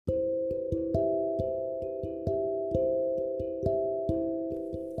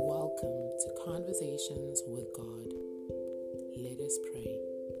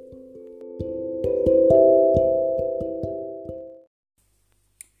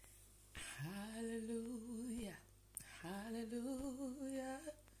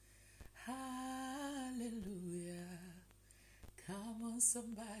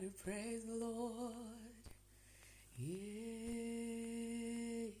Somebody praise the Lord. Yes.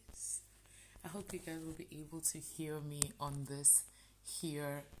 I hope you guys will be able to hear me on this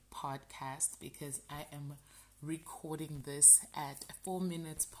here podcast because I am recording this at 4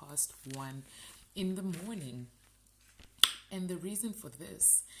 minutes past 1 in the morning. And the reason for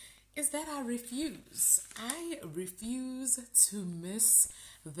this is that I refuse. I refuse to miss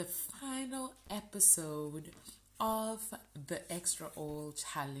the final episode of the Extra Oil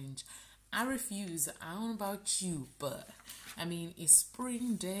Challenge. I refuse. I don't know about you, but I mean, it's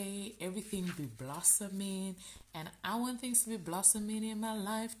spring day, everything be blossoming, and I want things to be blossoming in my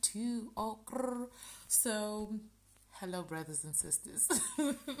life too. So, hello, brothers and sisters,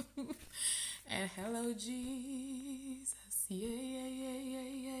 and hello, Jesus. Yeah.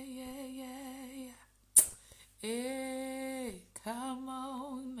 Hey, come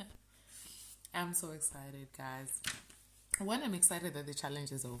on. I'm so excited, guys. One, I'm excited that the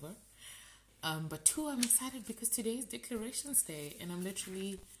challenge is over. But two, I'm excited because today is Declarations Day, and I'm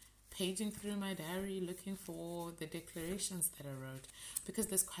literally paging through my diary looking for the declarations that I wrote because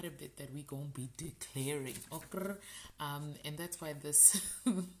there's quite a bit that we're going to be declaring. And that's why this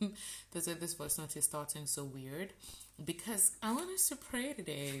voice note is starting so weird because I want us to pray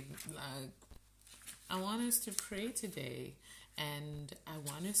today. And I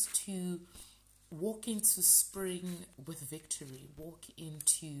want us to walk into spring with victory, walk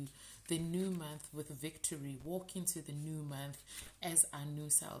into the new month with victory, walk into the new month as our new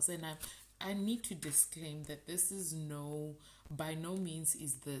selves. And I need to disclaim that this is by no means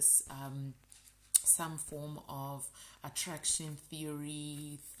is this some form of attraction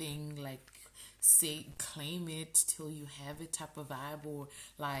theory thing, like say claim it till you have it type of vibe, or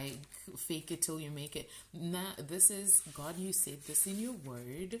like fake it till you make it. Nah, this is God. You said this in your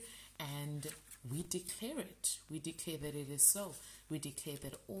word, and we declare it. We declare that it is so. We declare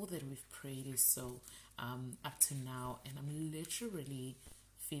that all that we've prayed is so up to now. And I'm literally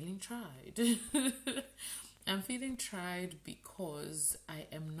feeling tried. I'm feeling tried because I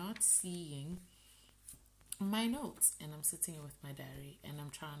am not seeing my notes. And I'm sitting here with my diary and I'm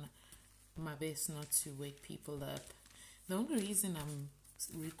trying my best not to wake people up. The only reason I'm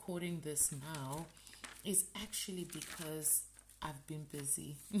recording this now is actually because I've been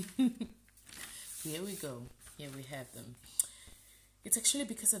busy. Here we go. Here we have them. It's actually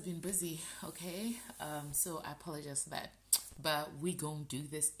because I've been busy, okay? So I apologize for that. But we gonna do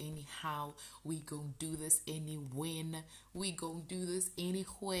this anyhow. We gonna do this any when. We gonna do this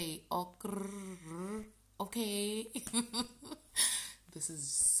anyway. Okay. This is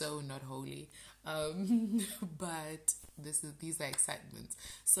so not holy. But these are excitements.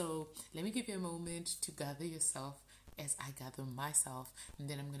 So let me give you a moment to gather yourself as I gather myself, and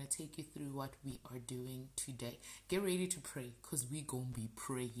then I'm going to take you through what we are doing today. Get ready to pray because we're going to be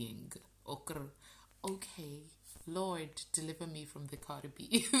praying. Okay. Lord, deliver me from the Cardi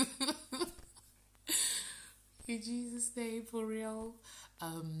B. In Jesus' name, for real.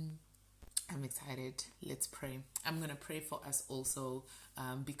 I'm excited. Let's pray. I'm going to pray for us also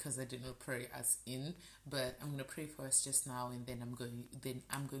because I did not pray us in, but I'm going to pray for us just now, and then I'm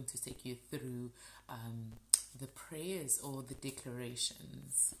going to take you through the prayers or the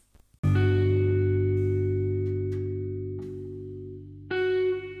declarations.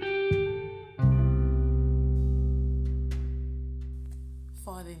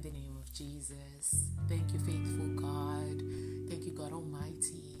 Father, in the name of Jesus, thank you, faithful God. Thank you, God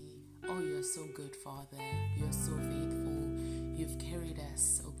Almighty. Oh, you're so good, Father. You're so faithful. You've carried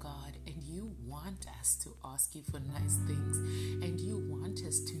us, oh God, and you want us to ask you for nice things, and you want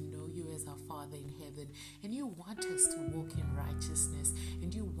us to know you as our Father in heaven, and you want us to walk in righteousness,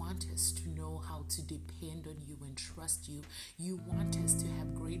 and you want us to know how to depend on you and trust you. You want us to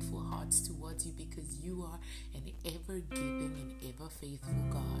have grateful hearts towards you because you are an ever-giving and ever-faithful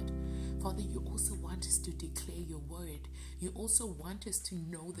God. Father, you also want us to declare your word. You also want us to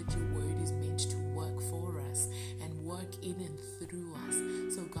know that your word is meant to work for us and work in and through us.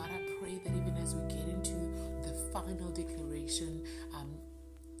 So God, I pray that even as we get into the final declaration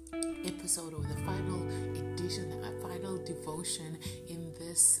episode, or the final edition, the final devotion in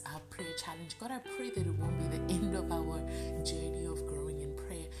this prayer challenge, God, I pray that it won't be the end of our journey of growing in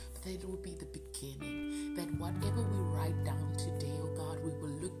prayer, but that it will be the beginning, that whatever we write down today, oh God, we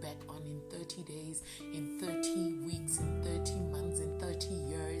will look back on in 30 days, in 30 weeks, in 30 months, in 30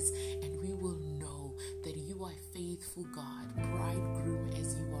 years, and we will know that you are faithful God, bridegroom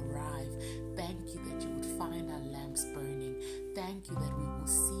as you arrive. Thank you that you would find our lamps burning. Thank you that we will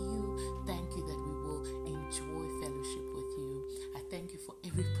see you. Thank you that we will enjoy fellowship with you. I thank you for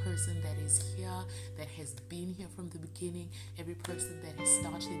every person that is here are, that has been here from the beginning, every person that has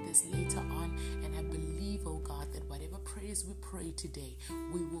started this later on. And I believe, oh God, that whatever prayers we pray today,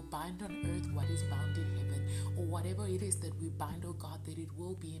 we will bind on earth what is bound in heaven, or whatever it is that we bind, oh God, that it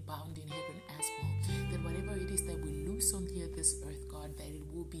will be bound in heaven as well. That whatever it is that we loose on here this earth, God, that it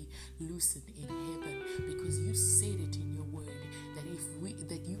will be loosened in heaven, because you said it in your word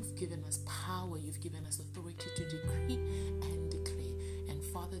that you've given us power, you've given us authority to decree and declare. And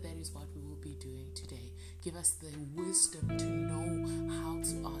Father, that is what we will be doing today. Give us the wisdom to know how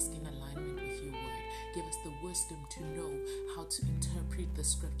to ask in alignment with your word. Give us the wisdom to know how to interpret the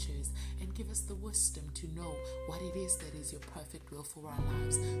scriptures, and give us the wisdom to know what it is that is your perfect will for our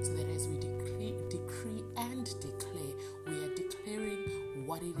lives, so that as we decree and declare, we are declaring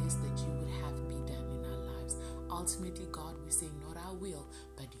what it is that you would have be done in our lives. Ultimately, God, we say not our will,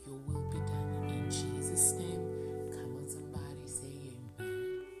 but your will be done. In Jesus' name, come on, somebody say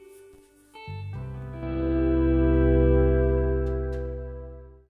amen.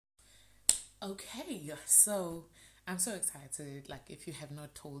 Okay, so I'm so excited. Like, if you have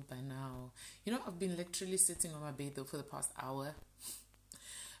not told by now, I've been literally sitting on my bed though for the past hour.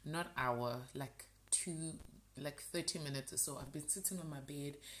 Not hour, like 30 minutes or so. I've been sitting on my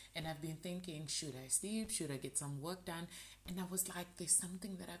bed and I've been thinking, should I sleep? Should I get some work done? And I was like, there's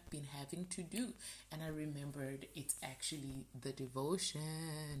something that I've been having to do. And I remembered it's actually the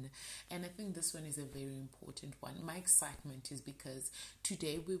devotion. And I think this one is a very important one. My excitement is because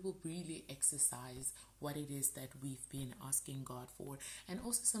today we will really exercise what it is that we've been asking God for, and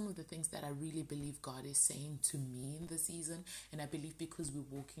also some of the things that I really believe God is saying to me in the season. And I believe because we're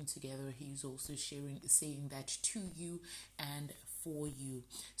walking together, He's also saying that to you and for you.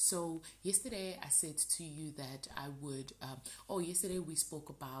 So yesterday I said to you that I would yesterday we spoke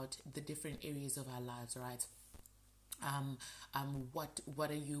about the different areas of our lives, right? What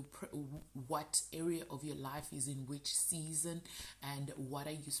area of your life is in which season, and what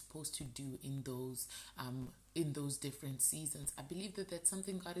are you supposed to do in those different seasons. I believe that that's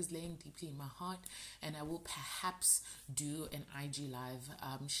something God is laying deeply in my heart, and I will perhaps do an IG live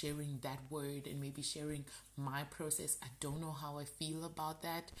sharing that word and maybe sharing my process. I don't know how I feel about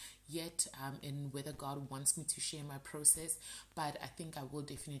that yet, and whether God wants me to share my process, but I think I will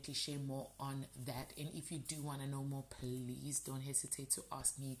definitely share more on that. And if you do want to know more, please don't hesitate to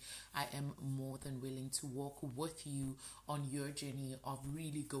ask me. I am more than willing to walk with you on your journey of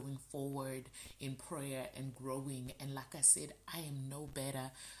really going forward in prayer and growing. And like I said, I am no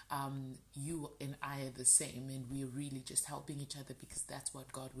better. You and I are the same, and we're really just helping each other, because that's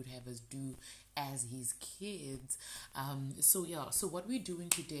what God would have us do as His kids. So what we're doing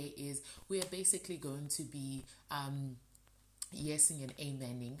today is we are basically going to be yesing and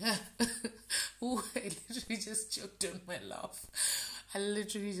amening. Ooh, I literally just choked on my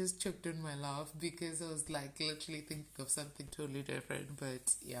laugh. Because I was like literally thinking of something totally different.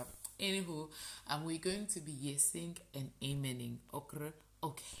 But yeah, anywho, we're going to be yesing and amening.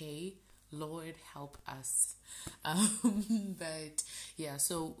 Okay, Lord help us. But yeah,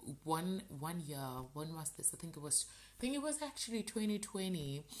 so one year, when was this? I think it was actually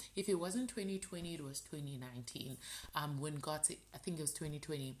 2020. If it wasn't 2020, it was 2019. When God said, I think it was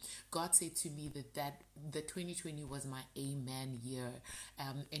 2020, God said to me that the 2020 was my amen year.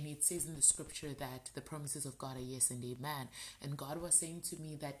 And it says in the scripture that the promises of God are yes and amen. And God was saying to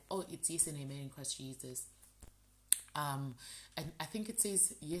me that, it's yes and amen in Christ Jesus. And I think it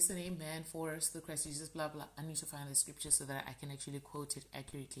says yes and amen for us, the Christ Jesus, blah blah. I need to find the scripture so that I can actually quote it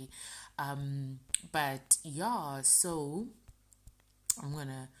accurately. But yeah, so I'm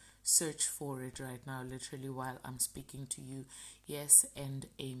gonna search for it right now, literally while I'm speaking to you. Yes and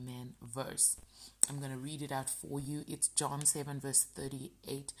amen verse. I'm gonna read it out for you. It's John 7 verse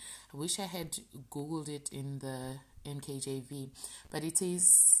 38. I wish I had googled it in the NKJV, but it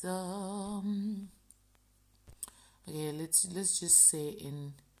says okay, let's just say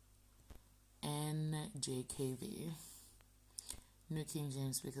in NJKV, New King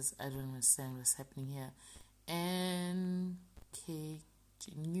James, because I don't understand what's happening here.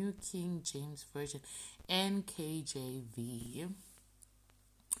 New King James Version, NKJV.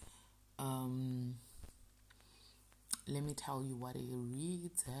 Let me tell you what it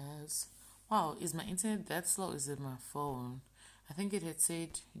reads as. Wow, is my internet that slow? Is it my phone? I think it had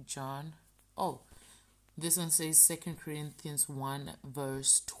said John. This one says 2 Corinthians 1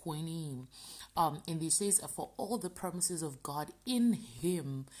 verse 20. And it says, for all the promises of God in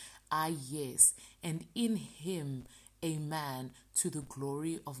Him are yes, and in Him amen, to the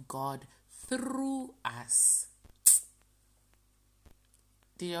glory of God through us.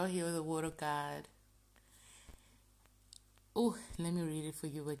 Did y'all hear the word of God? Oh, let me read it for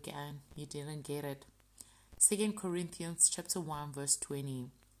you again. You didn't get it. 2 Corinthians chapter 1 verse 20.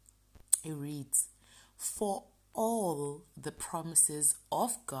 It reads, "For all the promises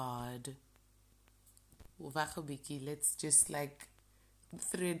of God," let's just like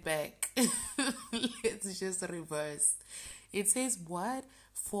thread back. Let's just reverse. It says what?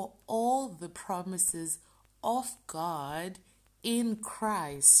 "For all the promises of God in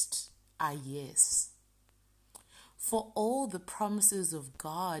Christ are yes." For all the promises of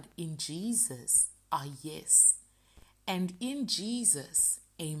God in Jesus are yes. And in Jesus,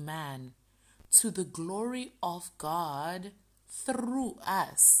 amen, to the glory of God through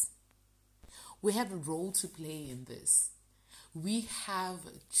us. We have a role to play in this. We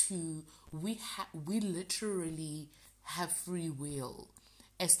literally have free will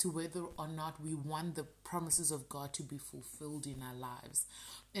as to whether or not we want the promises of God to be fulfilled in our lives.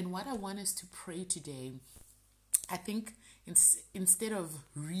 And what I want us to pray today, I think instead of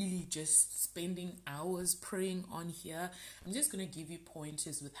really just spending hours praying on here, I'm just going to give you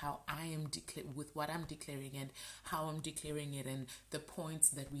pointers with how I am with what I'm declaring and how I'm declaring it and the points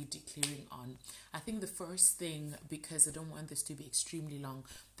that we're declaring on. I think the first thing, because I don't want this to be extremely long,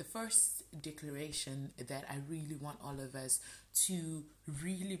 the first declaration that I really want all of us to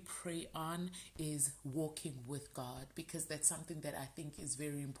really pray on is walking with God, because that's something that I think is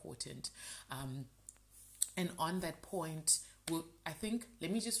very important. And on that point, let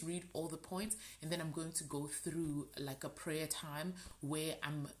me just read all the points, and then I'm going to go through like a prayer time where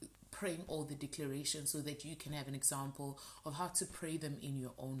I'm praying all the declarations so that you can have an example of how to pray them in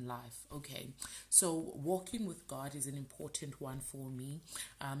your own life. Okay, so walking with God is an important one for me.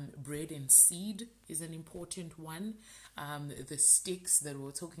 Bread and seed is an important one. The sticks that we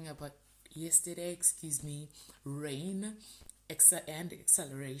were talking about yesterday, rain, and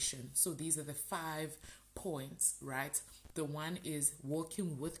acceleration. So these are the 5 points, right? The one is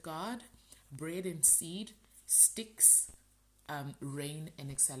walking with God, bread and seed, sticks, rain, and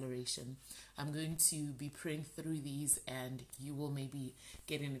acceleration. I'm going to be praying through these, and you will maybe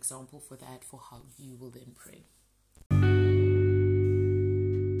get an example for that, for how you will then pray.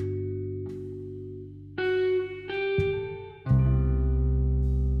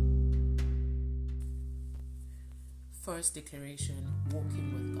 First declaration,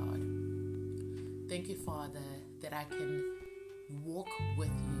 walking with God. Thank you, Father, that I can walk with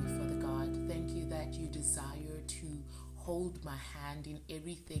you, Father God. Thank you that you desire to hold my hand in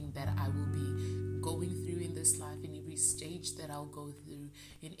everything that I will be going through in this life, in every stage that I'll go through,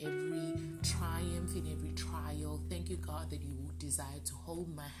 in every triumph, in every trial. Thank you, God, that you desire to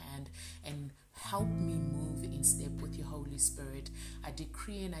hold my hand and help me move in step with your Holy Spirit. I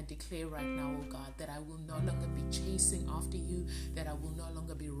decree and I declare right now, oh God, that I will no longer be chasing after you, that I will no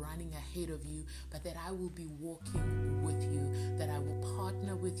longer be running ahead of you, but that I will be walking with you, that I will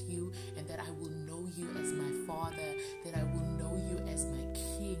partner with you, and that I will know you as my Father, that I will know you as my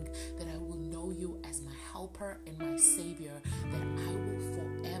King, that I will know you as my helper and my Savior, that I will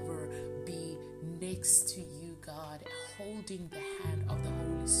forever be next to you, God, holding the hand of the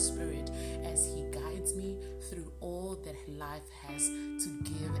Holy Spirit as He guides me through all that life has to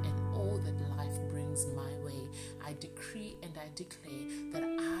give and all that life brings my way. I decree and I declare that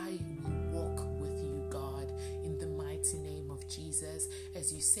I will walk with you, God, in the mighty name of Jesus,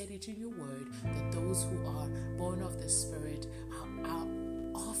 as you said it in your word, that those who are born of the Spirit are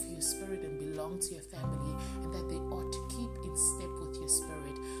of your Spirit and belong to your family, and that they ought to keep in step with your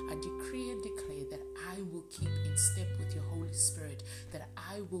Spirit. I decree and declare that I will keep in step with your Holy Spirit, that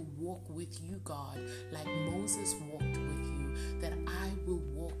I will walk with you, God, like Moses walked with you, that I will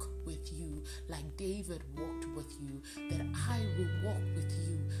walk with you like David walked with you, that I will walk with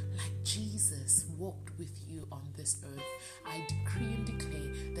you like Jesus walked with you on this earth. I decree and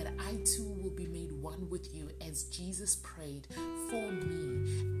declare that I too will be made one with you, as Jesus prayed for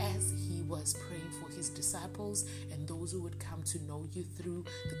me, as he was praying for his disciples and those who would come to know you through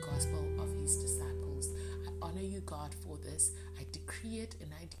the gospel of his disciples. I honor you, God, for this. I decree it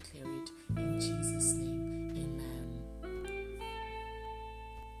and I declare it in Jesus' name. Amen.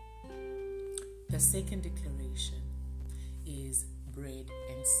 The second declaration is bread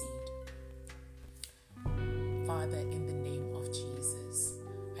and seed. Father, in the name of Jesus,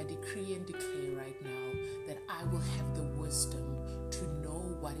 I decree and declare right now that I will have the wisdom to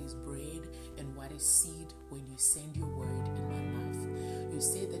know what is bread and what is seed when you send your word in my mouth. You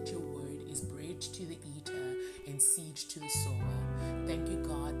say that your word is bread to the eater and seed to the sower. Thank you,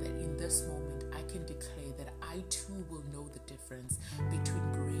 God, that in this moment I can declare that I too will know the difference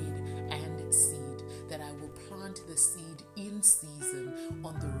between bread and seed, that I will plant the seed in season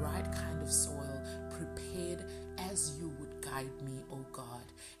on the right kind of soil, prepared as you would guide me, O God.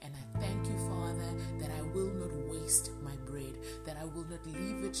 And I thank you, Father, that I will not waste my bread, that I will not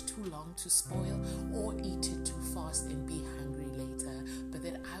leave it too long to spoil or eat it too fast and be hungry later, but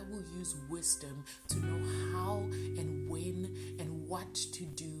that I will use wisdom to know how and when and what to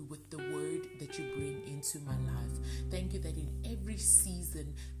do with the word that you bring into my life. Thank you that in every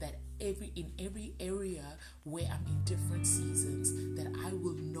season, in every area where I'm in different seasons, that I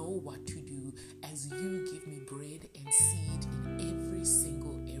will know what to do as you give me bread and seed in every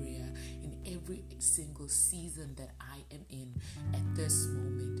single area, in every single season that I am in at this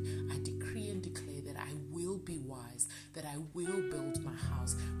moment. I decree and declare that I will be wise, that I will build my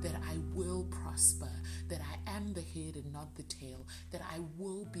house, that I will prosper, that I am the head and not the tail, that I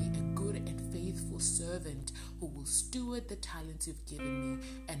will be a good and faithful servant who will steward the talents you've given me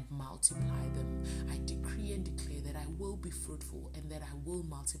and multiply them. I decree and declare that I will be fruitful and that I will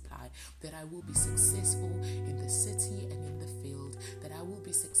multiply, that I will be successful in the city and in the field, that I will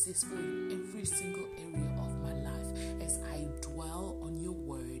be successful in every single area of my life as I dwell on your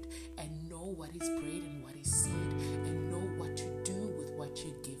word and know what is bread and what is seed and know what to do with what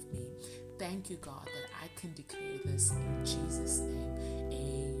you give me. Thank you, God, that I can declare this in Jesus' name.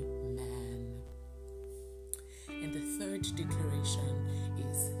 Amen. And the third declaration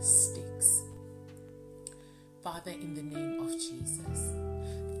is sticks. Father, in the name of Jesus,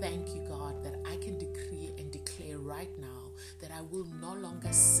 thank you, God, that I can decree and declare right now that I will no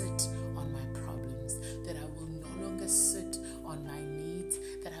longer sit on my problems, that I will no longer sit on my needs,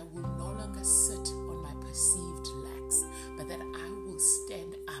 that I will no longer sit on my perceived lacks, but that I will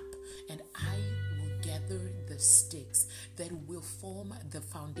stand up and I will gather the sticks that will form the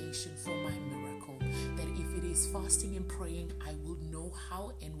foundation for my miracle. That if it is fasting and praying, I will know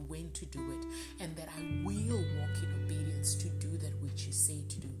how and when to do it, and that I will walk in obedience to do that which you say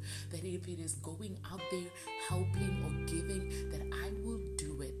to do. That if it is going out there helping or giving, that I will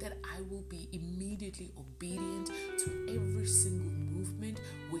do it, that I will be immediately obedient to every single movement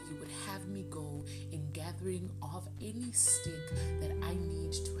where you would have me go in gathering of any stick that I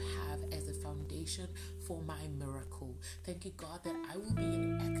need to have as a foundation for my miracle. Thank you, God, that I will be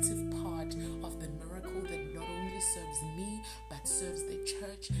an active part of the miracle that not only serves me, but serves the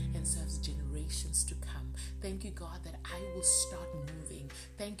church and serves generations to come. Thank you, God, that I will start moving.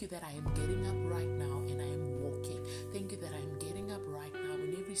 Thank you that I am getting up right now and I am walking. Thank you that I am getting up right now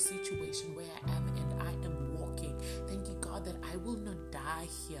in every situation where I am and I am walking. Thank you, God, that I will not die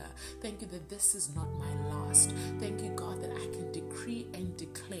here. Thank you that this is not my last. Thank you, God, that I can decree and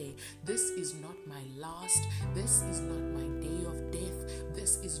declare this is not my last. This is not my day of death.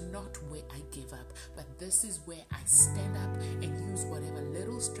 This is not where I give up, but this is where I stand up and use whatever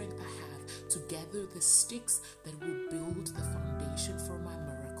little strength I have to gather the sticks that will build the foundation for my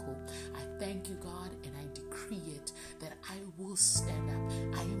miracle. I thank you, God, and I decree it that I will stand up.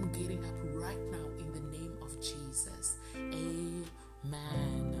 I am getting up right now in the name of Jesus. Amen.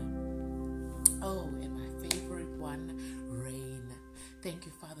 Oh, and my favorite one, rain. Thank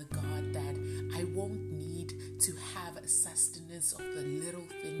you, Father God, that I won't need to have a sustenance of the little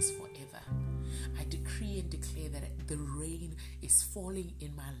things forever. I decree and declare that the rain is falling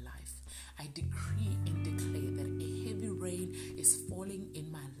in my life. I decree and declare that a heavy rain is falling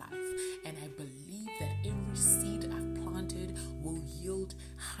in my life, and I believe that every seed I've planted will yield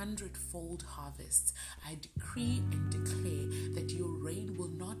 100-fold harvests. I decree and declare that your rain will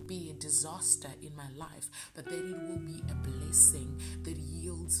not be a disaster in my life, but that it will be a blessing that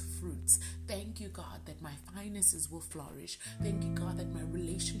yields fruits. Thank you, God, that my finances will flourish. Thank you, God, that my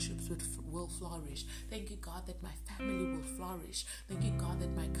relationships will flourish. Thank you, God, that my family will flourish. Thank you, God,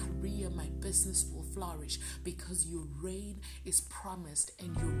 that my career, my business will flourish, because your rain is promised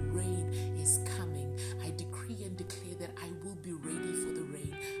and your rain is coming. I decree and declare that I will be ready for the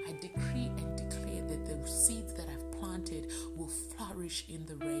rain. I decree and declare that the seeds that I've planted will flourish in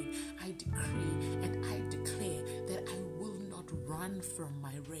the rain. I decree and I declare that I will not run from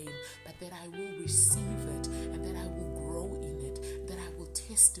my rain, but that I will receive it and that I will grow in it, that I will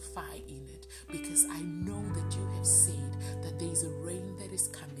testify in it, because I know that you have said that there is a rain that is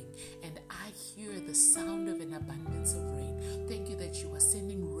coming, and I hear the sound of an abundance of rain. Thank you that you are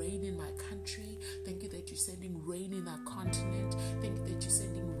sending rain in my country. Thank you that you're sending rain in our continent. Thank you that you're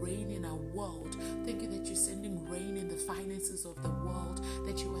sending rain in our world. Thank you that you're sending rain in the finances of the world,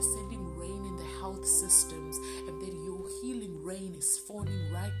 that you are sending rain in the health systems, and that your healing rain is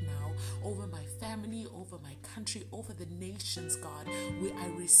falling right now, over my family, over my country, over the nations, God, where I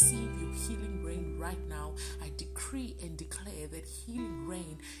receive your healing rain right now. I decree and declare that healing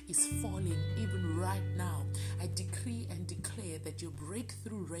rain is falling even right now. I decree and declare that your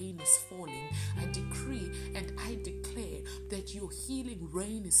breakthrough rain is falling. I decree and I declare that your healing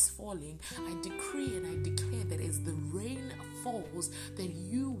rain is falling. I decree and I declare that as the rain falls, that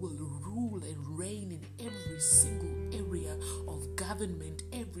you will rule and reign in every single area of government,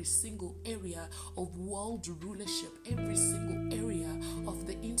 every single area of world rulership, every single area of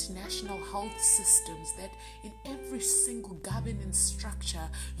the international health systems, that in every single governance structure,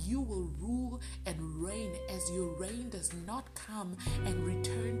 you will rule and reign. As your reign does not come and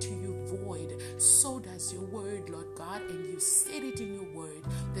return to you void, so does your word, Lord God, and you said it in your word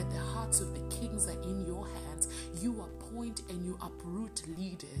that the hearts of the kings are in your hands. You appoint and you uproot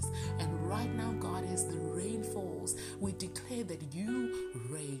leaders. And right now, God, as the rain falls, we declare that you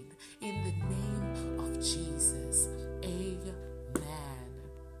reign in the name of Jesus. Amen.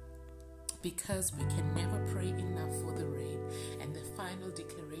 Because we can never pray enough for the rain. And the final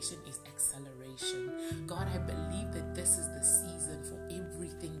declaration is acceleration. God, I believe that this is the season for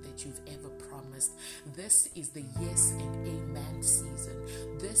everything that you've ever promised. This is the yes and amen season.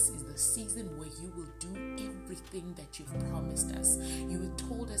 This is the season where you will do everything that you've promised us. You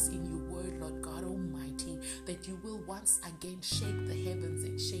told us in your word, Lord God Almighty, that you will once again shake the heavens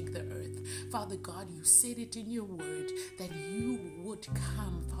and shake the earth. Father God, you said it in your word that you would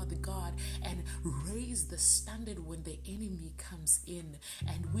come, Father God, and raise the standard when the enemy comes in.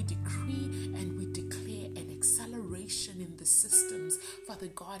 And we decree and we declare an acceleration in the systems, Father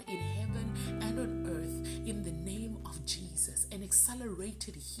God, in heaven and on earth, in the name of Jesus. An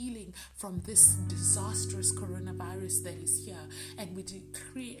accelerated healing from this disastrous coronavirus that is here. And we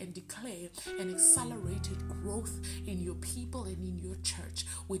decree and declare an accelerated growth in your people and in your church.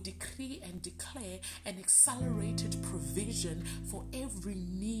 We decree and declare an accelerated provision for every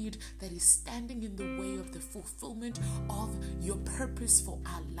need that is standing in the way of the fulfillment of your purpose for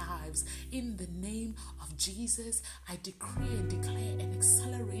our lives. In the name of Jesus, I decree and declare an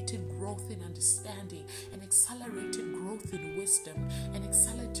accelerated growth in understanding, an accelerated growth in wisdom, an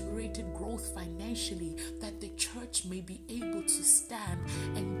accelerated growth financially, that the church may be able to stand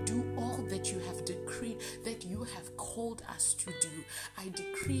and do all that you have decreed, that you have called us to do. I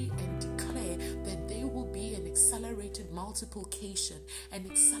decree and declare that there will be an accelerated multiplication, an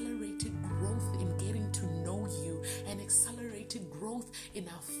accelerated growth in getting to know you, an accelerated growth in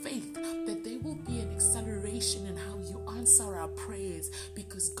our faith, that there will be an acceleration in how you answer our prayers,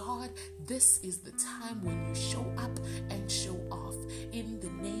 because God, this is the time when you show up and show off. In the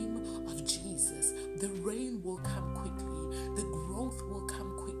name of Jesus, the rain will come quickly, the growth will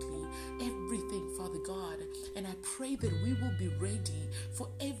come quickly, everything, Father God. And I pray that we will be ready for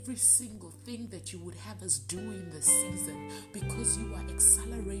every single thing that you would have us do in this season, because you are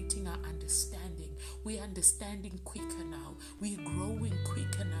accelerating our understanding. We're understanding quicker now. We're growing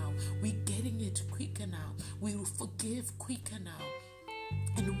quicker now. We're getting it quicker now. We will forgive quicker now.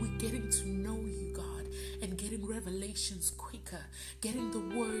 And we're getting to know you, God, and getting revelations quicker, getting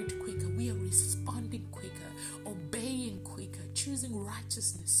the word quicker. We are responding quicker, obeying quicker, choosing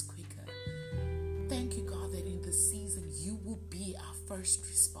righteousness quicker. Thank you, God, that in this season you will be our first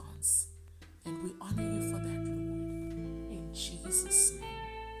response. And we honor you for that, Lord. In Jesus' name,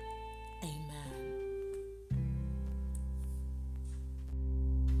 amen.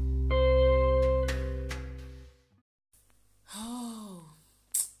 Oh,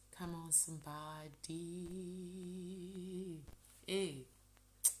 come on, somebody. Hey,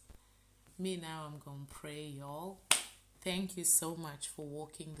 me now, I'm going to pray, y'all. Thank you so much for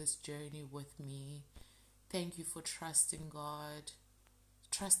walking this journey with me. Thank you for trusting God,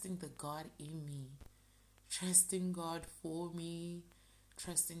 trusting the God in me, trusting God for me,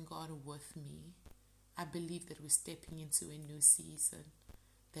 trusting God with me. I believe that we're stepping into a new season,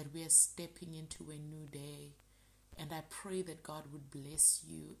 that we are stepping into a new day. And I pray that God would bless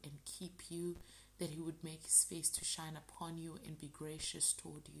you and keep you, that He would make His face to shine upon you and be gracious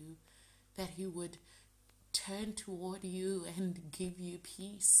toward you, that He would turn toward you and give you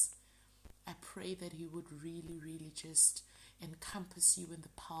peace. I pray that He would really, really just encompass you in the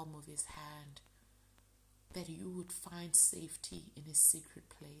palm of His hand, that you would find safety in His secret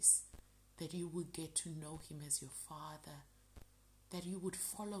place, that you would get to know Him as your Father, that you would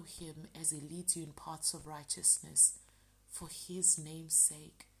follow Him as He leads you in paths of righteousness for His name's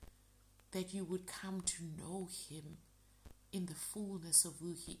sake, that you would come to know Him in the fullness of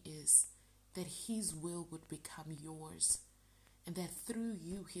who He is, that His will would become yours, and that through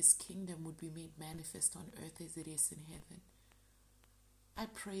you His kingdom would be made manifest on earth as it is in heaven. I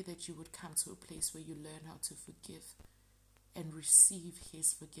pray that you would come to a place where you learn how to forgive and receive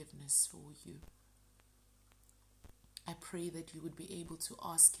His forgiveness for you. I pray that you would be able to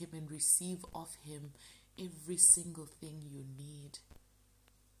ask Him and receive of Him every single thing you need,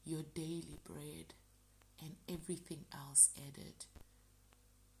 your daily bread and everything else added.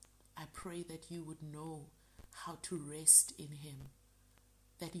 I pray that you would know how to rest in Him,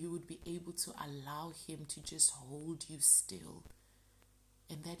 that you would be able to allow Him to just hold you still,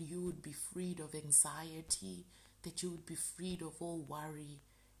 and that you would be freed of anxiety, that you would be freed of all worry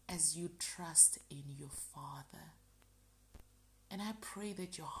as you trust in your Father. And I pray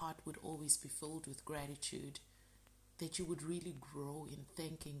that your heart would always be filled with gratitude, that you would really grow in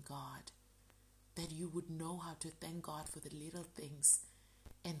thanking God, that you would know how to thank God for the little things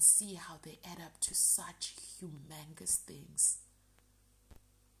and see how they add up to such humongous things.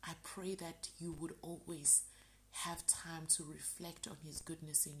 I pray that you would always have time to reflect on His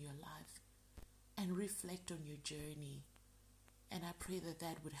goodness in your life and reflect on your journey. And I pray that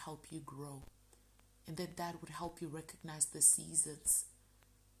that would help you grow, and that would help you recognize the seasons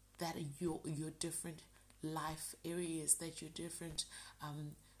that your different life areas, that your different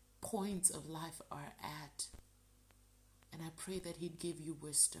points of life are at. And I pray that He'd give you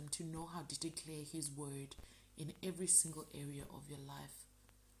wisdom to know how to declare His word in every single area of your life.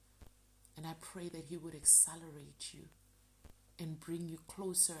 And I pray that He would accelerate you and bring you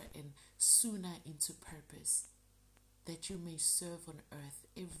closer and sooner into purpose, that you may serve on earth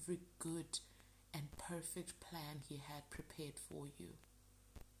every good and perfect plan He had prepared for you.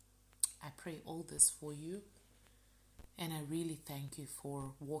 I pray all this for you, and I really thank you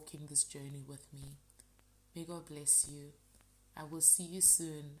for walking this journey with me. May God bless you. I will see you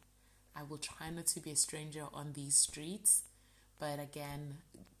soon. I will try not to be a stranger on these streets, but again,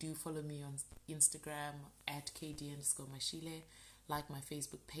 do follow me on Instagram at KD_Mashile, like my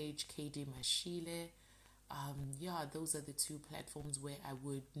Facebook page, KD Mashile. Those are the two platforms where I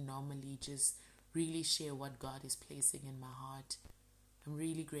would normally just really share what God is placing in my heart. I'm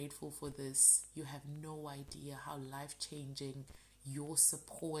really grateful for this. You have no idea how life-changing your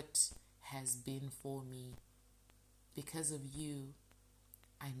support has been for me. Because of you,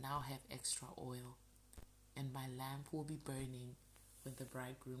 I now have extra oil, and my lamp will be burning when the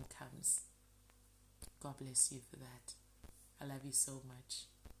bridegroom comes. God bless you for that. I love you so much.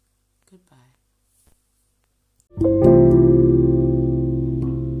 Goodbye.